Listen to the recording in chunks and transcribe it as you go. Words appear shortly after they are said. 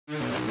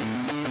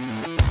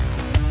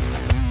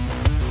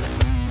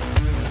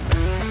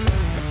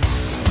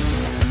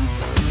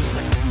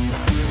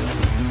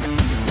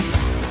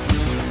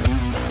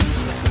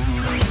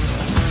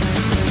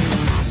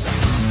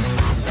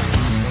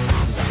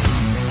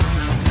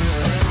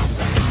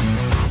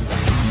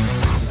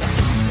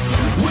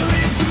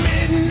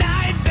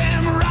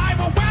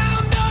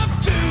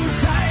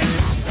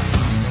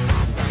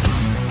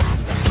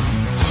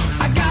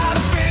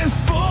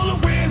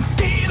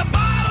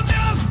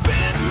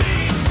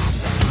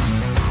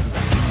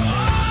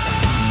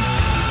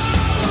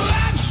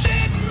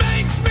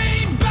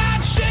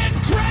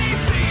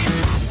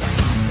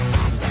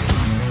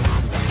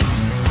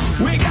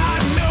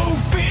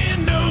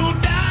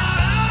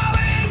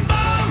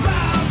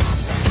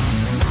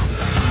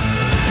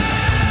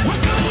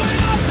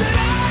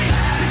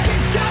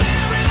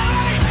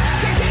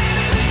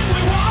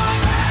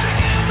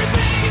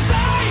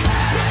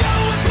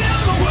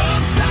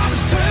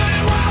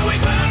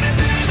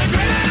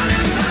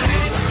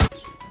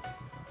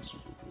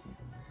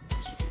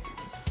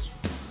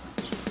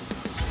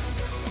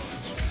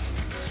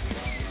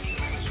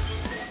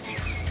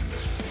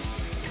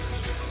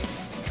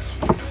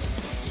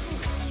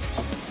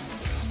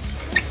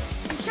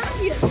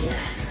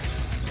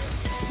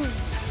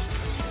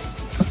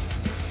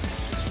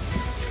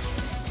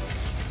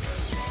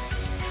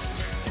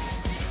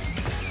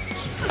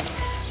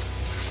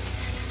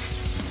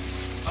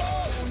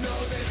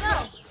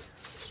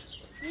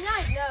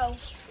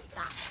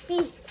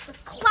the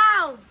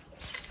clown.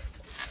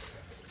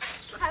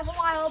 Quite a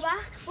while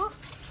back, but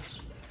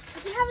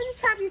I've been having the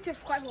championship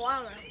for quite a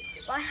while now,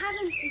 but I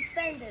haven't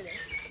defended it.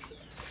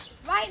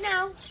 Right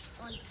now,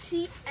 on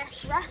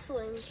TS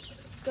Wrestling,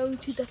 going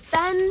to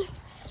defend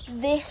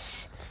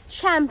this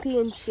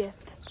championship.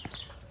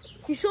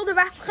 You saw the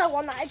replica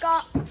one that I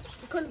got.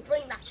 I couldn't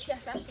bring that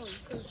TS Wrestling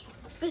because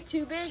it's a bit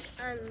too big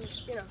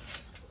and, you know,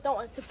 don't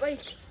want it to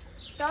break.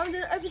 So I'm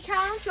doing an open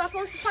challenge. You are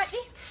supposed to fight me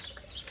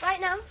right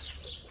now.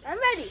 I'm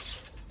ready.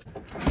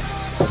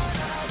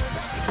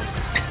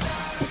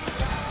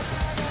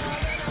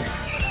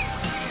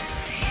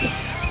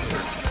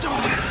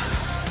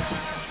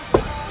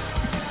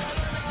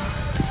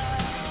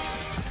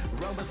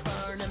 Romans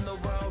burn and the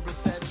world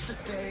resets the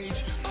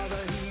stage. All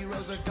the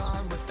heroes are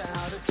gone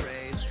without a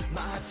trace.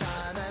 My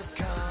time has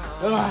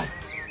come.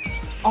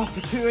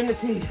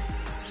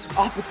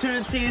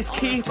 Opportunities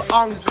keep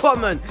on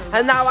coming,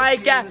 and now I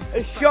get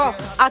a shot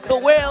at the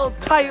world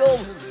title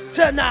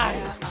tonight.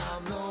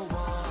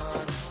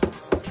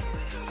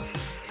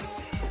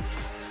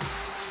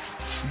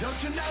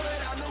 Don't you know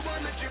that I'm the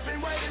one that you've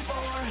been waiting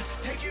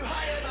for? Take you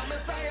higher, the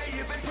Messiah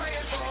you've been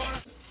praying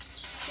for.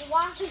 So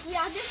why should we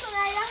have this one,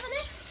 haven't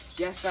it?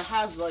 Yes, it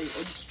has,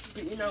 Leighton.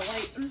 But you know,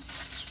 Leighton,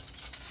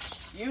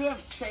 you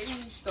have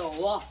changed a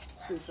lot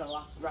since I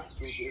last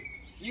wrestled you.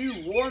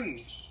 You won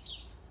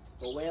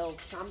the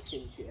World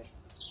Championship.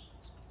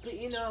 But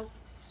you know,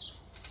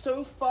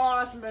 so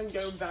far it hasn't been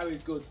going very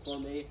good for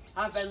me.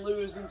 I've been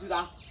losing to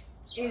that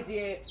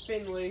idiot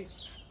Finley.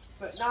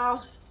 But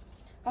now,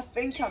 I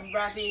think I'm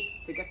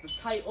ready to get the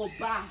title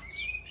back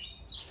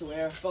to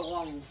where it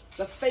belongs.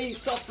 The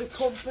face of the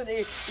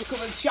company,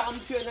 becoming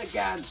champion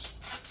again.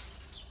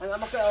 And I'm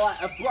not going to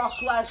let a Brock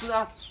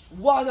Lesnar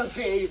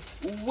wannabe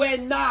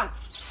win that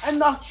and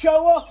not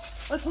show up.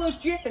 That's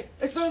legit.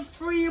 It's been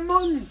 3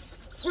 months.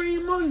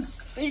 3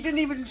 months. And you didn't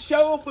even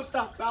show up with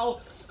that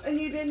belt. And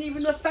you didn't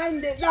even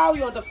defend it. Now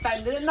you're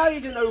defending it. Now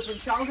you're doing open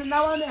challenge. And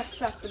now I'm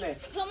accepting it.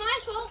 It's not my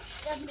fault.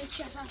 You haven't been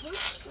shut up. Right.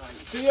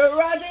 So you're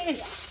ready?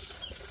 Yeah.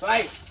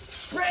 Right.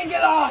 Bring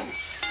it on.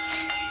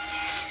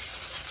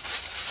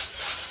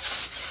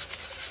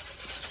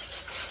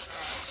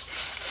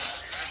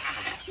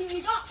 See what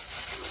you got.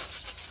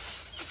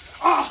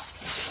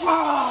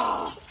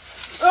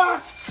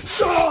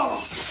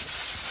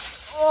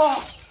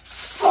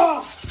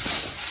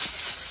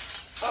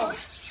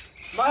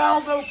 My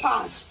elbow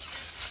pad.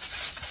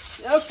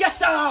 You know, get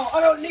that out. I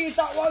don't need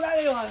that one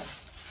anyway.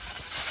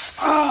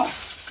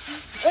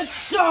 It's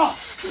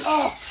soft.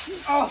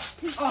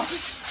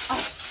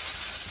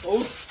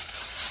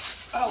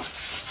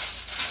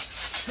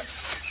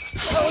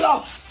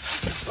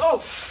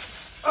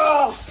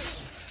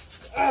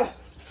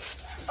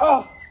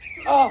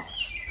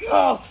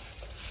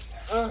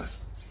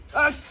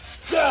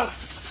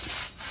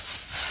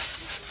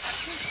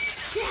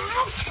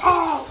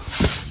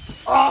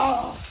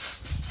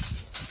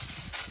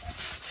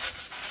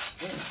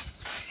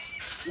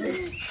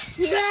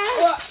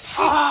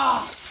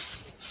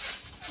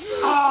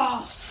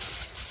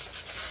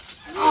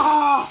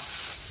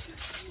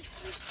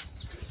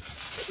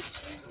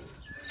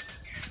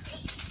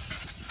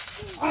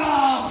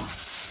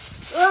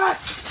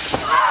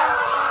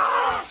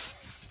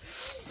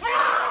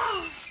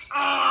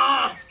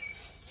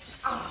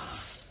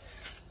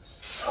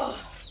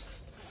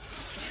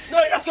 No,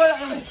 that's what I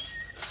mean.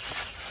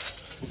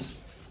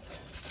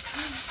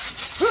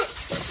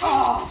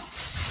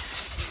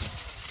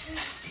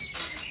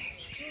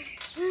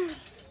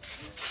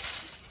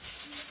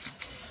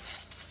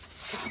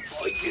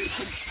 Boy, you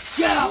can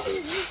get out.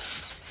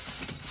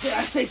 Did I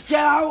say get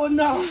out or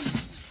no?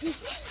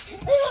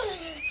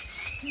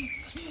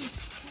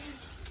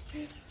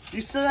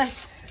 You still like,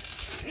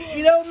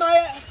 you know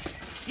my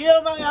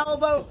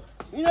elbow,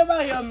 you know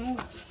my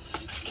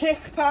kick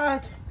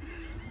pad,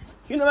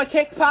 you know my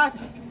kick pad.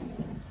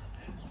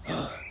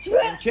 Oh,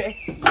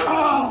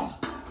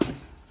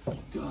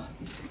 God.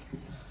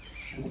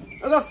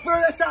 I'm gonna throw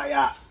this at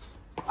you.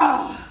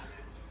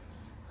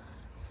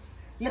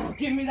 Now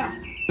give me that.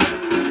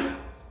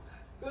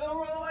 Don't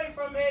run away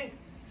from me.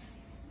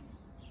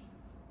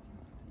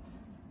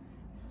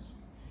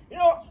 You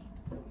know what?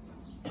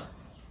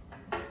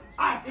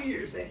 I have to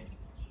use it.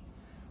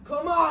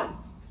 Come on.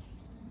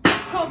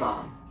 Come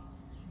on.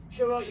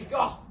 Show me what you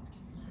got.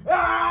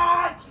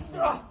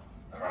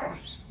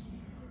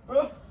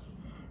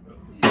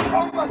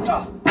 Oh my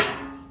God.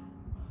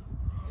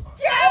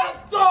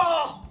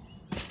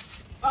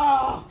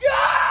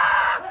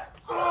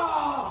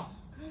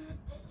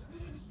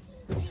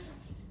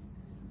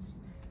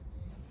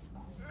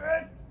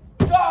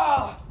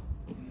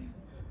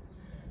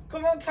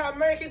 Come on,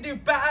 camera, you can do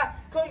better.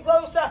 Come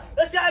closer.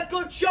 Let's get a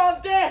good shot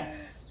of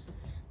this.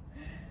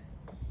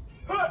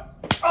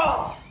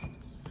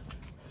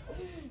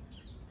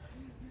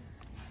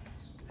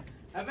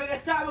 I think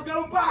it's time to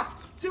go back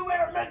to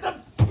where it meant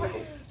to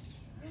be.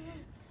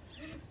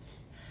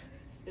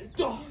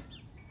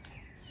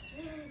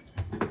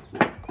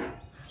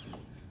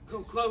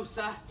 Come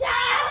closer.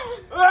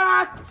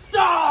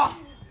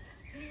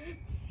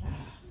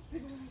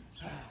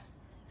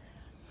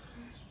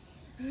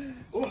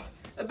 Oh,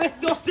 a bit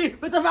dusty,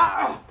 but the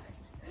matter.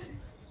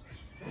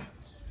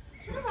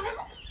 Come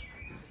on.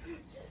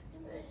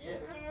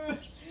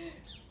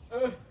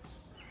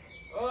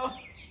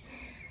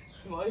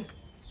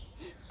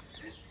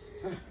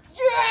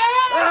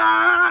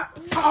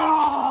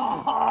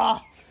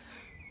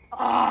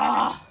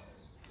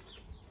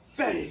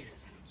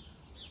 Face.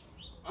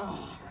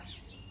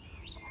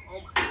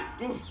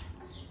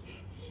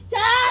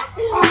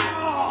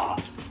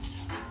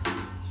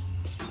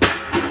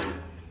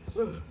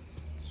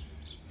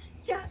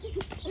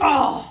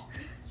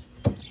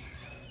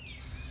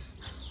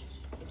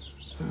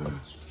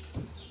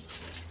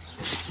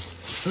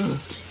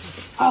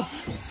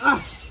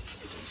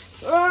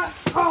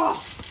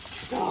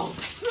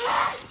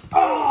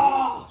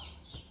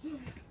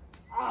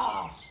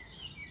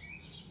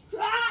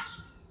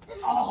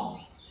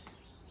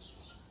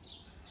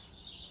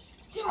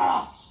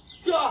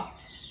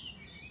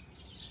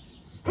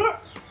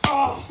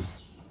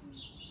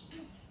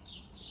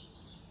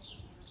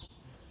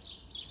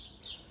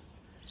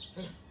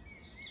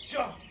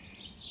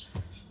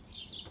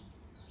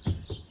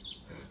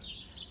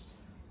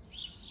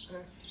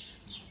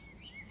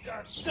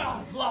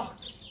 Door's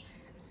locked.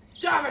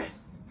 Damn it!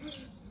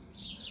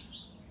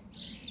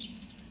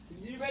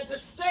 You meant to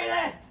stay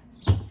there.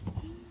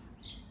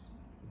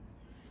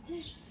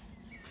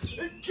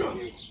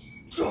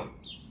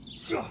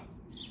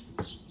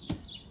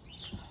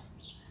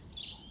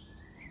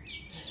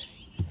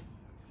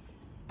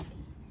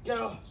 Get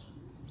up.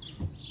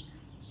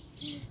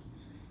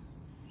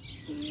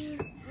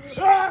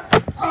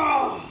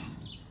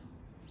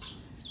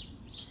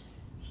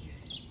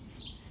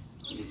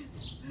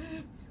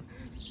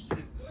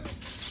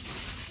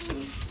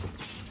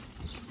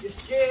 You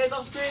scared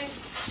of me?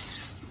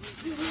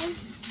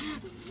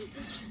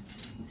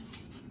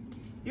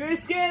 You ain't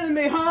scared of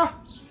me, huh?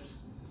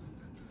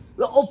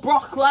 Little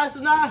Brock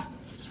Lesnar.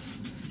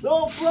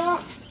 Little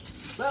Brock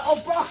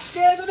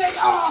scared of me. This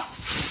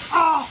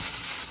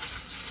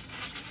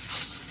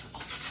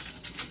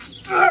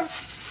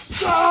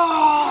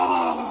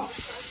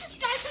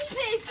guy's from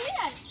PC.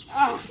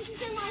 This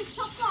is in my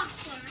top box.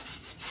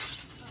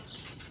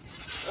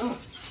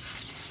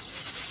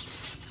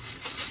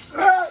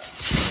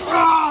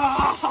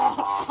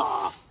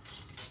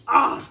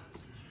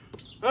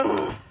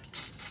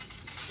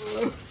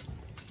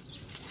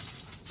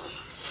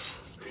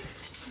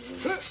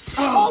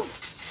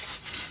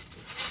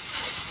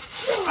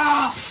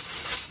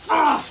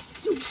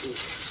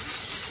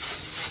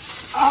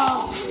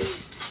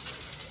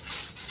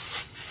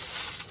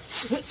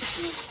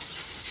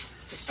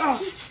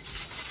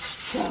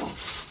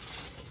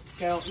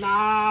 Get up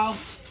now.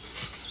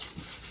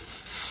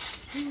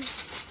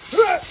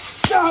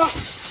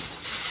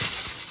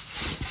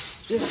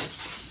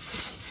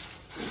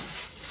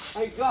 I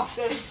got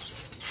this.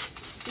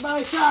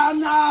 My time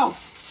now.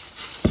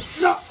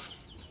 No.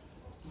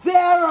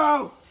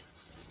 0.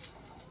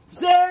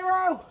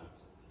 0.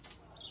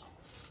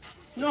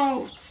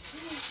 No.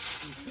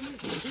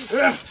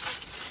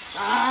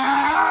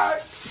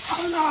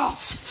 Oh no.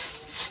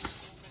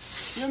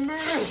 You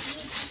move.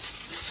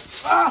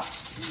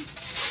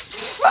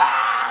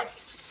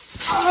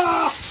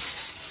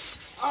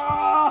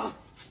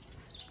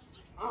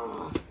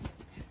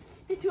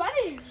 It's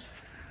ready.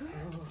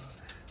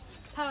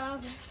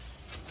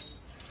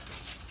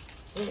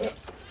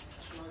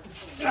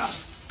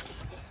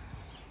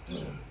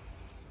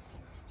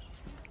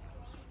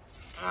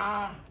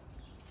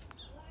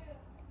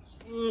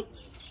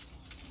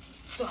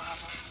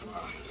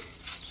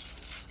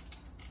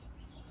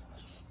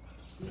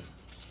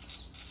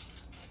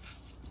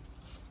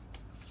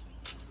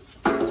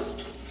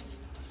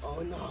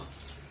 Oh no.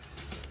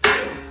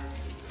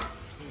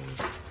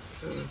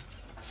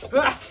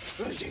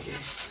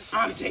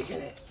 I'm taking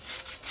it.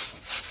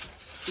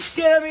 You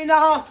scared me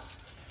now?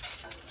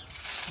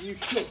 You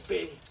should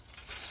be.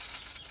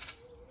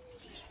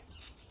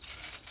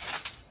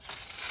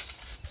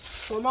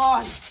 Come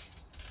on.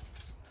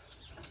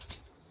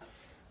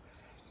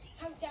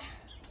 Time's get.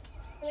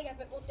 I'm gonna get a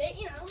bit more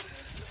dirty now.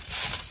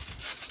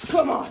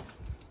 Come on.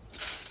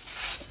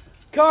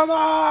 Come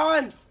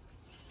on.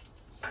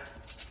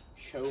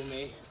 Show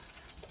me.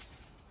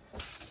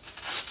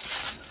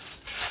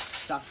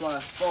 That's what I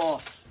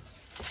thought.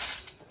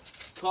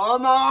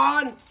 Come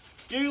on,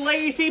 you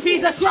lazy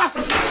piece of crap!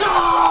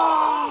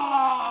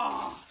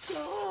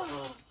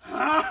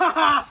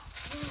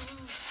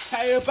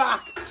 Pay you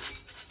back.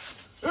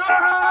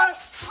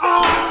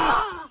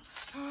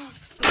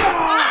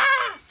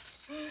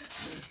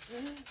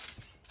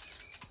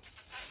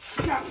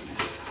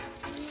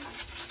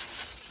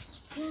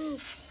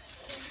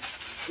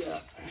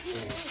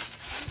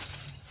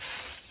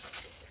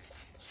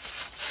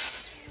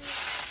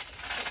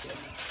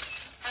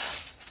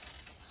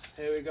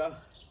 Here we go.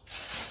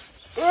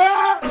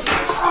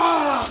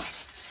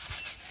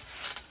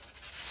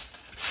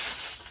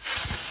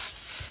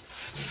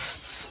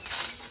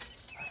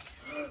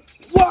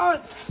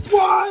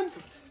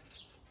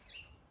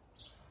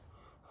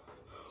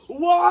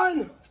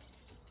 One.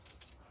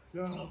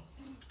 No.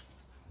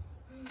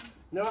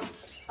 No,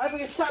 I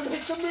think it's time to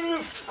hit the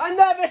move. I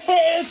never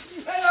hit it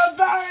in a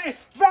very,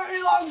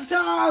 very long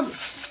time.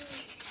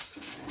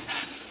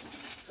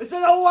 It's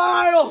been a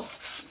while.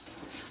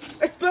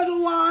 It's been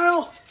a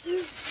while.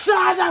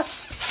 Sada,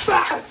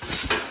 back.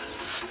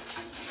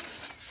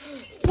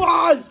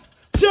 1,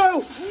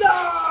 2,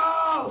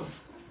 no!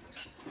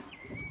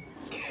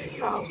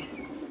 Kick out.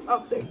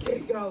 After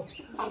kick out.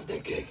 After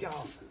kick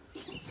out.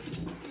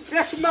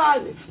 This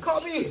man,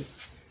 Cobby.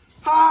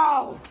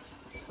 How?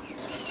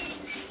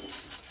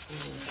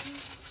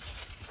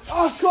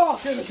 Of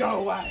course it'll go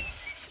away.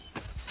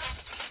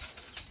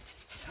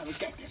 How do we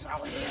get this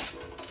out of here?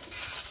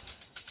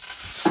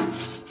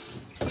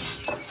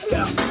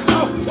 Yeah.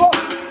 Oh, oh.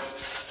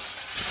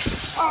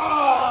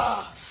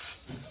 Ah.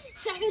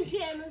 Second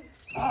chairman.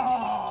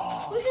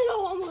 Ah. We can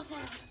go one more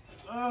time.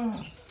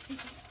 Ah.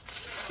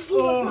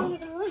 One more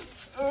time.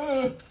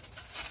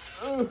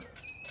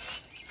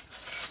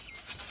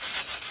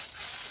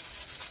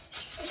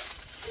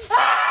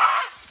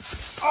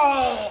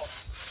 Oh!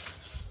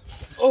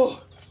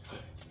 Oh!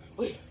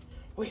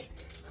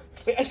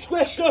 Wait, I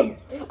squished him!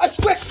 I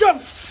squished him!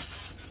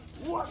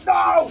 What?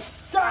 No!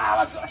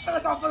 Damn, I should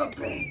have gone for the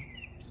pin!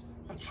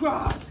 I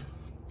tried!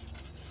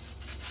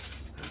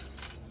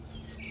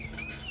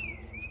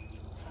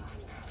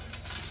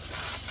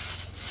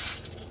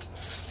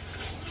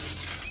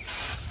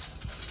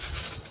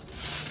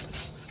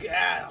 Get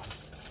out!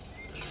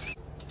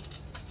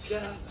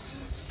 Get out!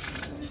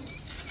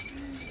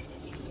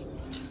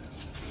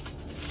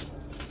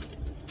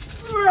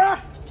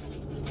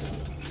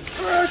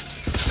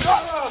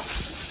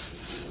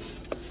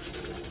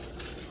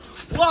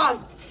 One,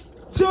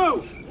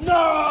 two,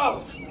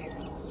 no!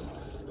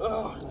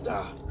 Oh,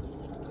 no.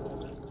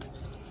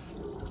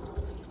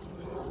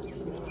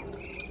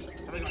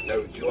 I got no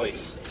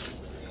choice.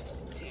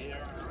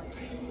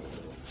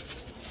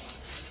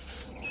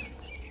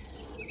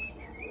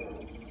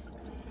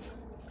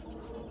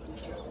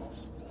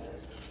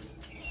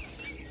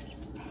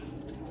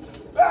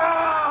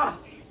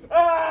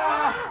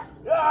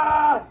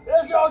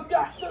 It's your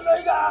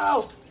destiny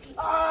now!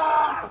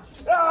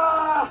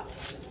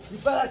 You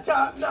better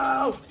tap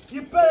now!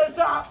 You better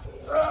tap!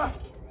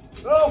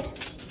 No!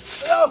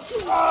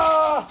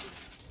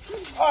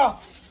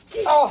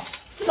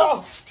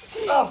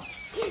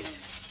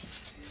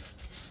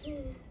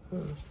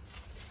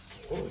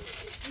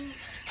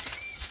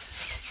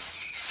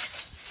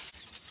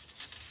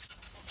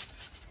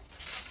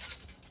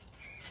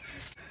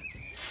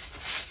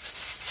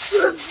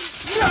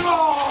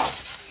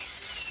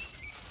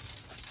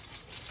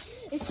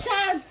 It's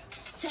time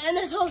to end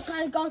this whole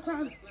time God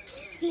crown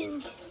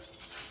thing.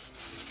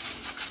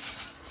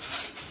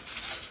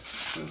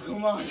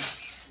 Come on,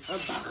 I'm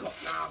back up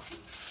now.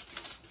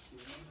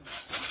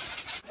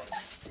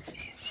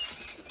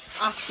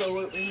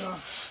 Absolutely not.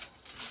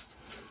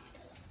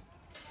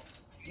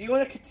 You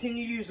want to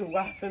continue using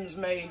weapons,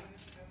 mate?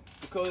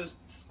 Because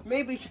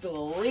maybe you should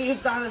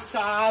leave that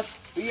aside.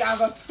 We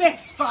have a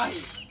fist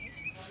fight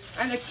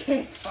and a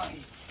kick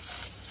fight.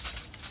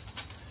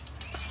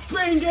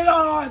 Bring it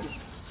on!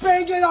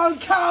 Bring it on,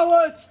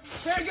 coward!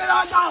 Bring it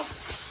on now!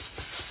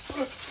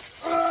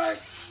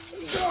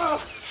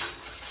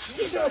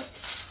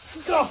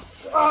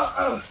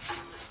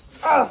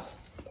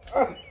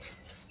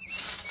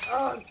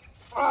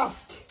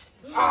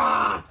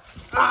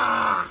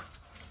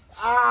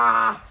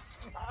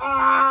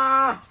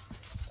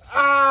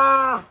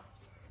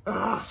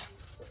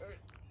 Now.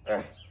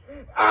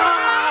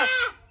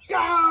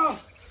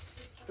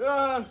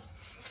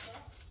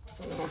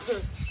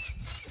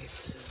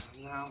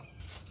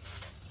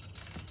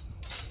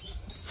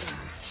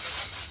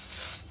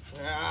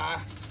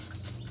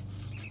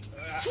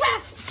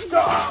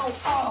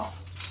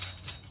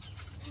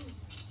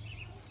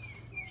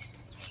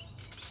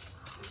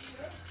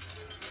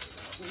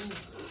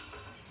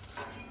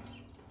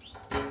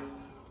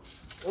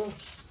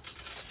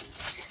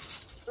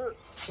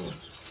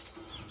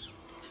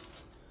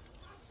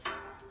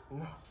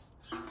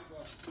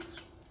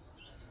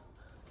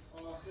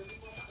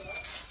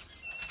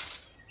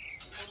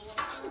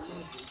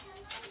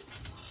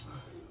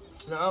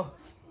 No.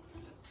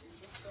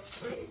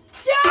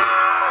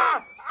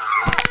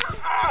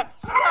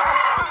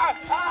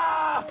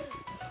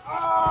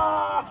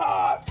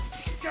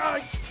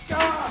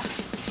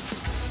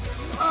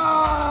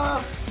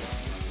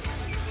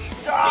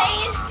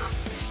 Staying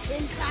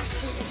in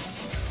traction.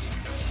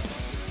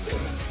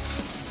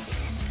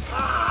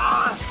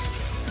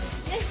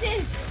 This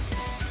is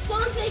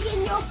something in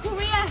your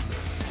career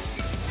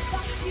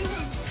that you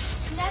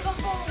never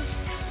hold.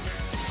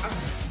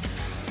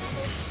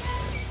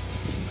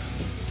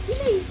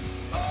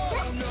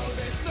 Oh no,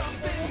 there's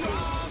something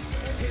wrong.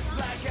 It's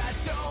like I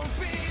don't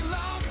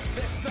belong.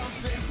 There's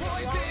something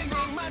poisoning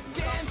my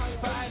skin,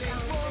 fighting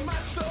for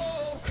my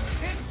soul.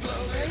 It's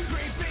slowly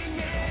creeping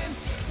in.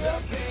 The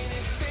pain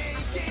is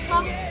sinking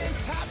in.